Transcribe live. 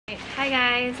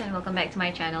guys, and welcome back to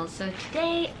my channel. So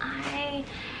today I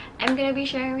am gonna be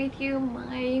sharing with you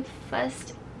my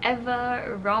first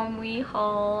ever Romwe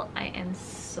haul. I am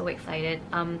so excited.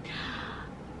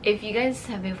 If you guys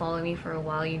have been following me for a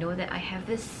while, you know that I have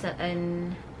this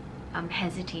certain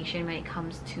hesitation when it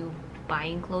comes to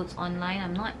buying clothes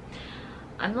online.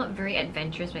 I'm not very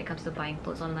adventurous when it comes to buying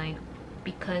clothes online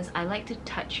because I like to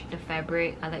touch the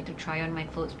fabric. I like to try on my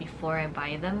clothes before I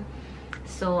buy them.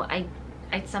 So I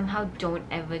somehow don't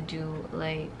ever do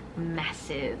like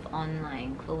massive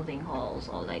online clothing hauls,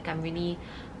 or like I'm really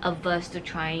averse to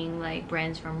trying like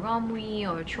brands from Romwe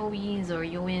or Choi's or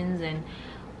Luin's and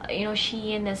you know,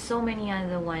 Shein. There's so many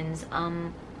other ones,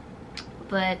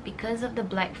 but because of the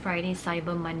Black Friday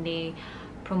Cyber Monday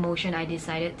promotion, I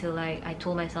decided to I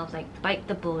told myself bite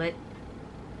the bullet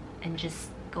and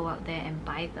just go out there and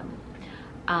buy them.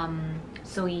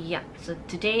 So yeah, so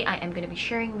today I am going to be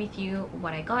sharing with you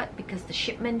what I got because the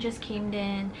shipment just came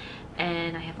in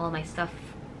and I have all my stuff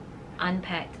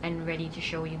unpacked and ready to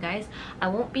show you guys. I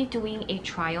won't be doing a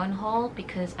try-on haul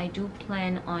because I do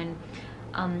plan on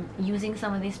using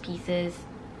some of these pieces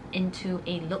into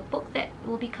a lookbook that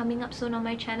will be coming up soon on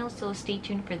my channel, so stay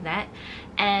tuned for that.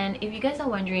 And if you guys are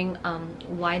wondering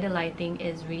why the lighting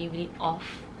is really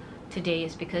off today,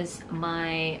 is because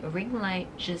my ring light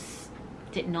just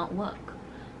did not work,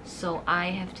 so I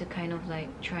have to kind of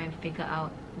try and figure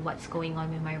out what's going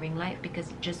on with my ring light because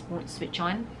it just won't switch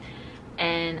on,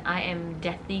 and I am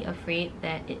deathly afraid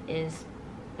that it is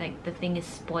the thing is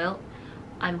spoiled.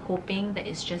 I'm hoping that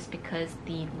it's just because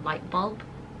the light bulb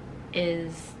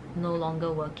is no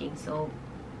longer working, so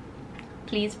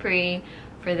please pray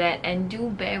for that and do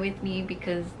bear with me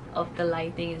because of the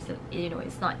lighting. Is, you know,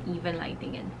 it's not even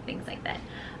lighting and things like that.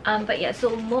 But yeah,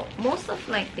 so most of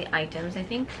the items, I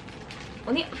think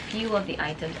only a few of the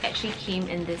items actually came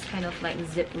in this kind of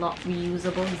Ziploc,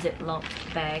 reusable Ziploc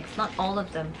bags. Not all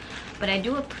of them, but I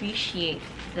do appreciate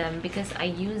them because I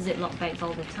use Ziploc bags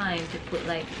all the time to put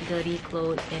dirty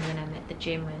clothes in when I'm at the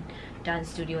gym and dance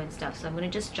studio and stuff. So I'm gonna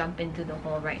just jump into the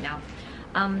haul right now.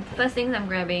 First things I'm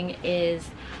grabbing is,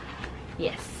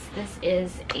 yes, this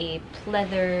is a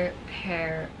pleather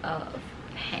pair of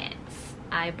pants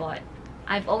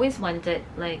I've always wanted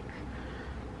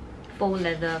faux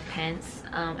leather pants.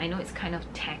 I know it's kind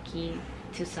of tacky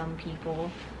to some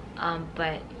people,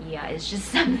 but yeah, it's just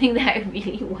something that I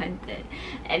really wanted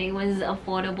and it was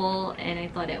affordable, and I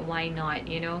thought that why not,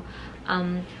 you know.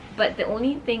 But the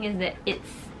only thing is that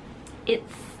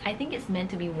I think it's meant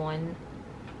to be worn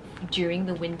during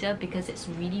the winter because it's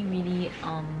really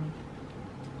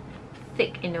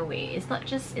thick in a way. It's not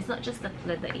just the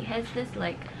leather, it has this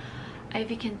if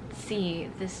you can see,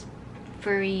 this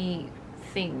furry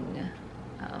thing.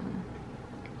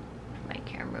 My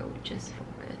camera would just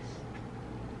focus,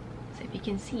 so if you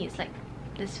can see, it's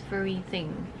this furry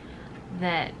thing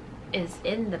that is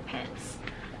in the pants,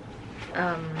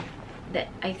 that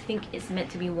I think is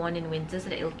meant to be worn in winter so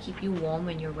that it'll keep you warm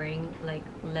when you're wearing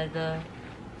leather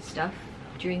stuff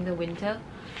during the winter.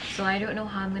 So I don't know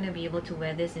how I'm gonna be able to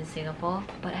wear this in Singapore,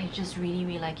 but I just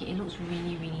really like it. It looks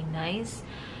really nice.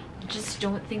 I just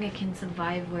don't think I can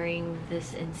survive wearing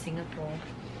this in Singapore.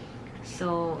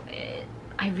 So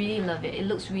I really love it. It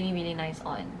looks really nice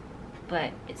on,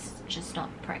 but it's just not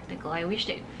practical. I wish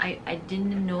that I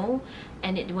didn't know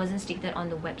and it wasn't stated on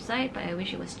the website, but I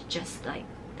wish it was just the,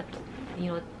 you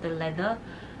know, the leather,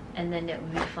 and then that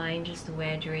would be fine just to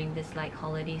wear during this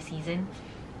holiday season.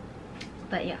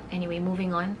 But yeah, anyway,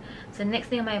 moving on. So next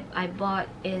thing I bought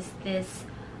is this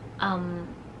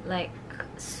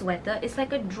sweater. It's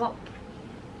a drop,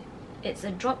 it's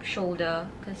a drop shoulder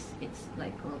because it's a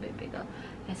little bit bigger.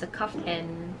 It has a cuff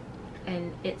end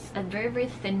and it's a very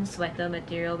thin sweater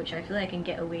material, which I feel I can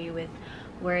get away with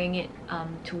wearing it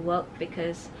to work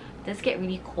because it does get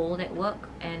really cold at work,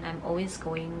 and I'm always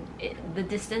going, the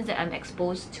distance that I'm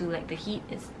exposed to the heat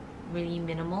is really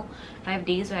minimal. If I have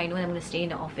days where I know I'm going to stay in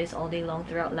the office all day long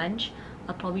throughout lunch,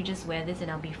 I'll probably just wear this and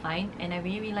I'll be fine, and I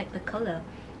really like the color.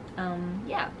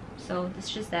 Yeah, so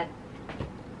it's just that.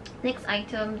 Next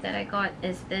item that I got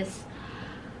is this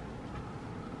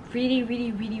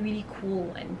really cool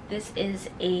one. This is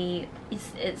a,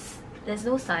 it's there's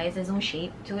no size, there's no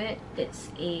shape to it.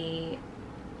 It's a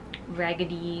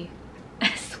raggedy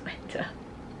sweater.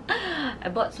 I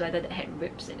bought sweater that had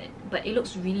rips in it, but it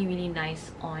looks really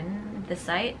nice on the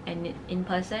side, and in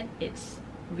person it's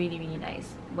really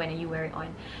nice when you wear it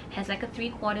on. It has a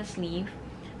 3/4 sleeve,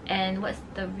 and what's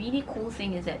the really cool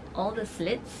thing is that all the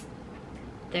slits,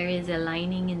 there is a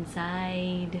lining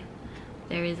inside.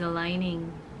 There is a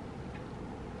lining.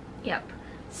 Yep.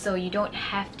 so you don't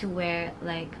have to wear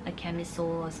like a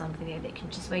camisole or something like that. You can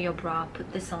just wear your bra,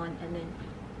 put this on, and then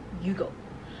you go.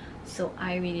 So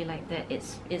I really like that.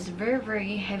 It's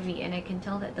very heavy, and I can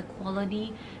tell that the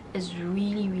quality is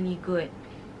really good,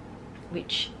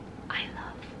 which I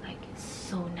love. Like, it's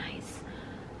so nice.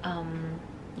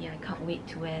 Yeah, I can't wait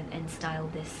to wear and style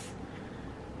this.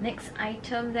 Next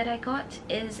item that I got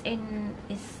is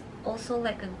also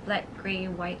like a black, gray,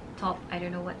 white top. I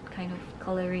don't know what kind of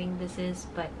coloring this is,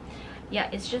 but yeah,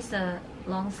 it's just a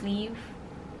long sleeve,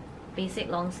 basic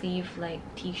long sleeve like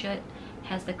t-shirt.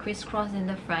 Has the crisscross in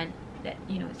the front that,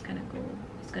 you know, it's gonna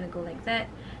go like that.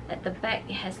 At the back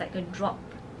it has like a drop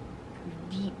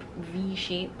deep V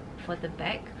shape for the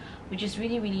back, which is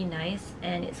really nice,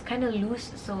 and it's kind of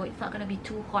loose, so it's not gonna be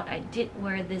too hot. I did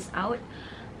wear this out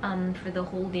for the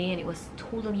whole day, and it was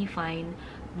totally fine.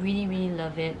 Really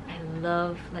love it. I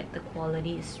love like the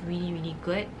quality. It's really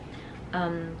good.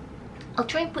 I'll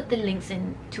try and put the links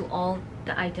in to all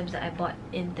the items that I bought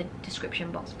in the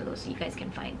description box below, so you guys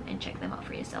can find and check them out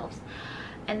for yourselves.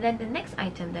 And then the next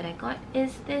item that I got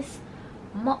is this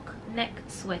mock neck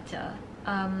sweater.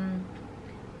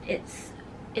 It's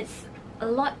a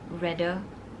lot redder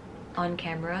on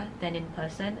camera than in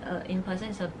person. In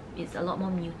person it's a lot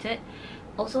more muted.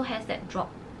 Also has that drop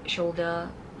shoulder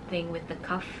thing with the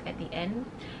cuff at the end,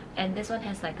 and this one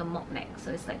has like a mock neck,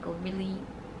 so it's like a really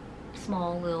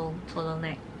small little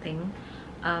turtleneck thing.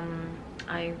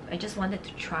 I just wanted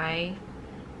to try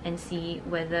and see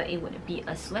whether it would be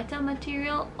a sweater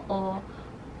material or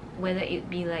whether it would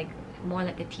be like more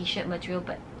like a t-shirt material,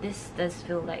 but this does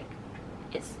feel like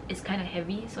it's kind of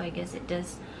heavy, so I guess it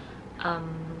does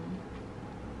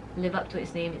live up to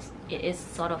its name. It is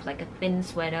sort of like a thin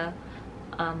sweater.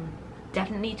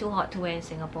 Definitely too hot to wear in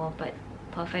Singapore, but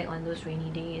perfect on those rainy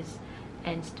days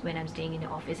and when I'm staying in the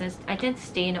office. I tend to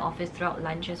stay in the office throughout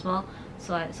lunch as well,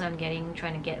 so I'm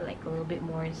trying to get like a little bit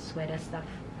more sweater stuff.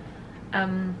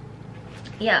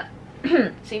 Yeah.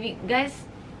 So if you guys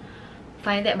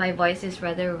find that my voice is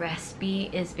rather raspy,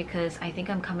 is because I think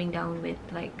I'm coming down with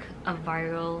like a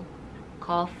viral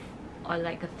cough or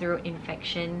like a throat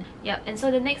infection. Yeah. And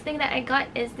so the next thing that I got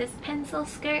is this pencil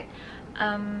skirt.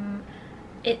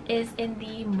 It is in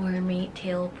the mermaid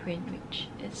tail print, which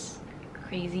is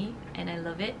crazy, and I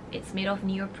love it. It's made of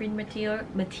neoprene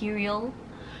material,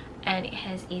 and it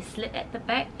has a slit at the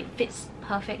back. It fits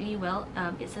perfectly well.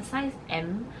 It's a size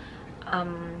M.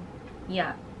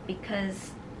 Yeah,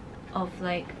 because of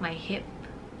like my hip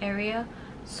area,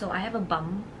 so I have a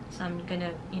bum, so I'm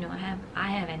gonna, you know, I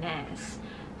have an ass,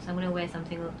 so I'm gonna wear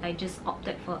something. I just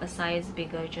opted for a size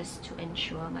bigger just to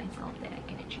ensure myself that I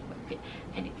can actually wear it,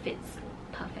 and it fits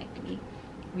perfectly.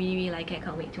 Really like it. I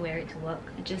can't wait to wear it to work.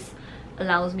 It just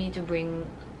allows me to bring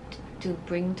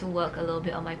to work a little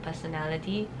bit of my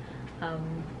personality.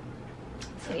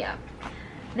 So yeah.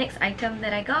 Next item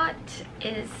that I got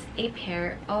is a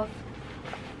pair of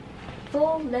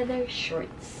faux leather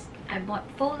shorts. I bought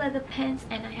faux leather pants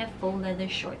and I have faux leather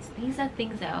shorts. These are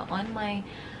things that are on my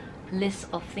list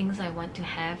of things I want to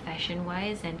have fashion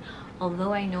wise, and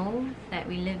although I know that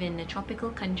we live in a tropical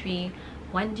country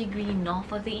 1 degree north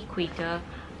of the equator,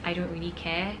 I don't really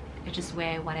care. I just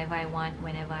wear whatever I want,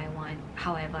 whenever I want,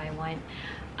 however I want.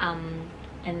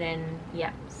 And then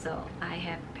yeah, so I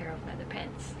have a pair of leather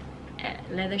pants,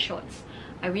 leather shorts.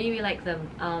 I really like them.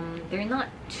 They're not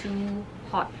too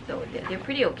hot though. They're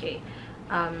pretty okay.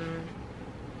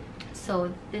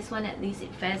 So this one, at least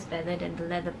it fares better than the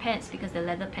leather pants, because the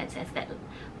leather pants has that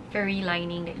furry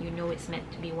lining that you know it's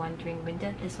meant to be worn during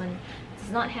winter. This one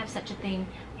does not have such a thing.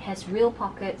 It has real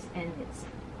pockets and it's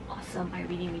awesome. I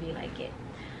really like it.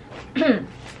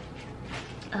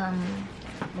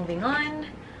 Moving on,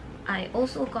 I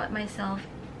also got myself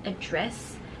a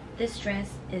dress. This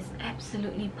dress is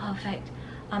absolutely perfect.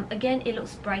 Again, it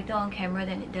looks brighter on camera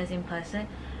than it does in person,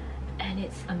 and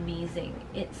it's amazing.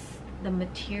 It's the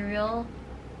material,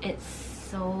 it's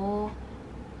so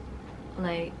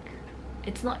like,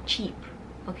 it's not cheap,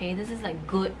 okay? This is like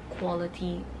good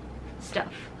quality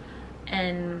stuff,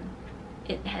 and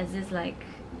it has this like,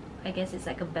 I guess it's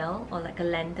like a bell or like a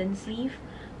lantern sleeve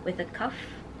with a cuff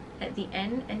at the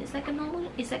end, and it's like a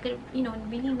normal, it's like a, you know,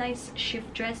 really nice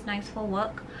shift dress, nice for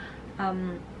work.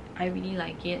 I really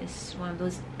like it. It's one of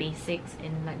those basics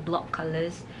in like block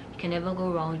colors. You can never go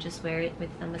wrong. Just wear it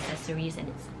with some accessories and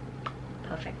it's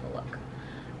perfect for work.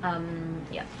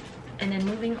 Yeah. And then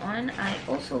moving on, I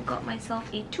also got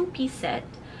myself a two-piece set.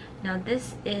 Now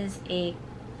this is a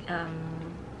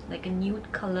like a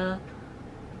nude color,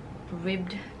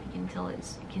 ribbed. You can tell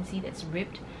it's, you can see that's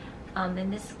ribbed. Then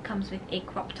this comes with a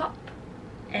crop top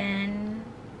and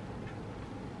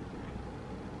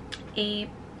a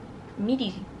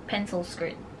midi pencil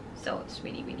skirt, so it's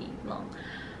really long.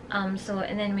 So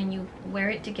and then when you wear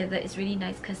it together, it's really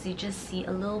nice because you just see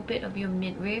a little bit of your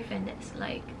midriff, and it's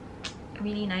like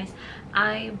really nice.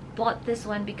 I bought this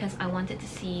one because I wanted to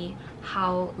see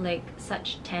how like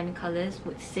such tan colors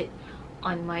would sit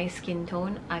on my skin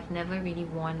tone. I've never really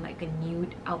worn like a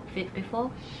nude outfit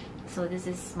before, so this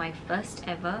is my first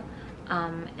ever,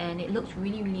 and it looks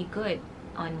really good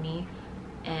on me,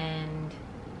 and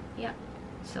yeah,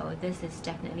 so this is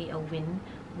definitely a win.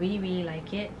 Really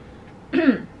like it.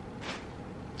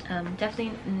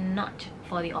 Definitely not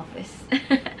for the office.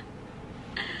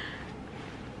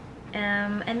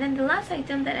 And then the last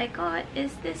item that I got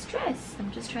is this dress.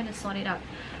 I'm just trying to sort it out.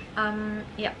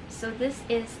 Yeah, so this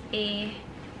is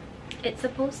it's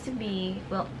supposed to be,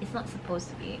 well, it's not supposed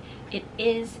to be, it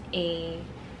is a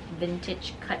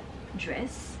vintage cut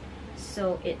dress.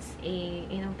 So it's a,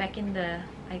 you know, back in the,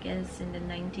 I guess in the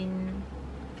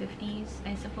 1950s,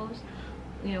 I suppose,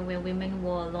 you know, where women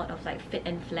wore a lot of like fit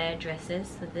and flare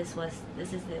dresses. So this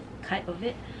is the cut of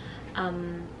it.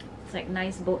 It's like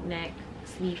nice boat neck,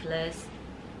 sleeveless,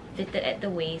 fitted at the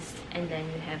waist, and then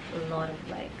you have a lot of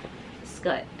like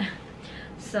skirt.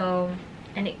 So,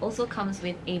 and it also comes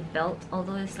with a belt,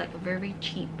 although it's like a very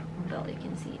cheap belt. You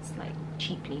can see it's like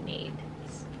cheaply made.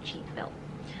 It's a cheap belt.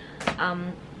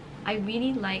 I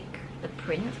really like the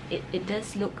print. It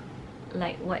does look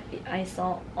like what I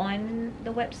saw on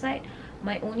the website.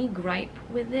 My only gripe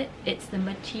with it, it's the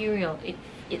material.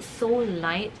 It's so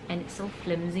light and it's so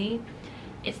flimsy.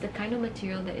 It's the kind of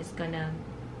material that is gonna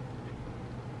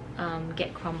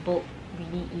get crumpled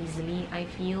really easily, I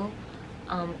feel,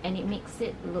 and it makes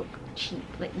it look cheap.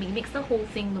 Like, it makes the whole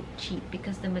thing look cheap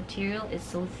because the material is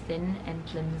so thin and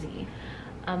flimsy.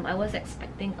 I was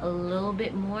expecting a little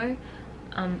bit more,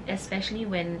 especially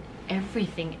when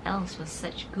everything else was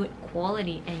such good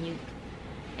quality, and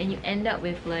you end up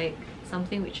with like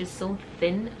something which is so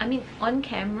thin. I mean, on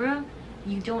camera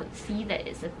you don't see that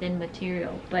it's a thin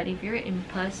material, but if you're in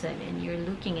person and you're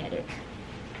looking at it,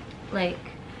 like,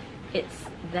 it's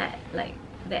that, like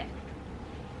that.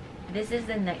 This is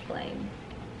the neckline,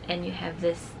 and you have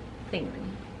this thing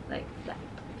like that,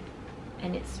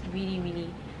 and it's really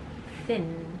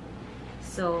thin.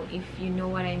 So if you know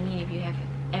what I mean, if you have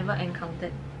ever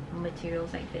encountered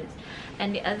materials like this.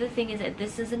 And the other thing is that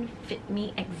this doesn't fit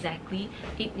me exactly.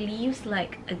 It leaves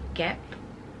like a gap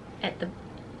at the,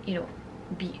 you know,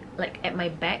 like at my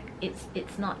back.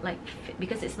 It's not like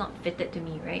because it's not fitted to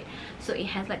me, right? So it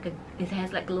has like a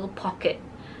little pocket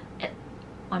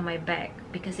on my back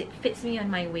because it fits me on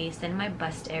my waist and my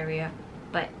bust area,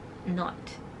 but not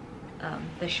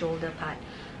the shoulder part.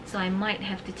 So I might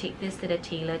have to take this to the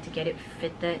tailor to get it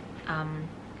fitted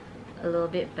a little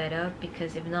bit better,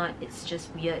 because if not, it's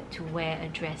just weird to wear a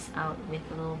dress out with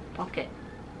a little pocket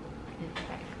in the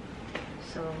back.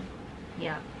 So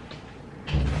yeah,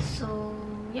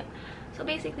 so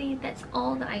basically that's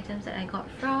all the items that I got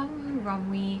from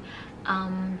Romwe.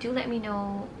 Do let me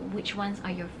know which ones are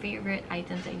your favorite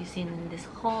items that you've seen in this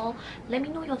haul. Let me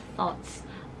know your thoughts,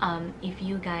 if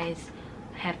you guys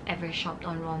have ever shopped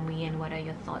on Romwe, and what are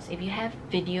your thoughts. If you have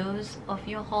videos of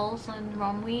your hauls on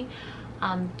Romwe,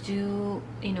 do,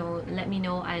 you know, let me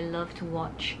know. I love to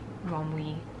watch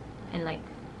Romwe and like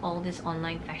all these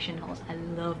online fashion hauls. I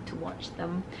love to watch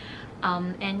them.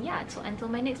 And yeah, so until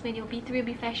my next video, be Trill,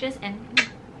 be Fashscious, and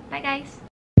bye guys.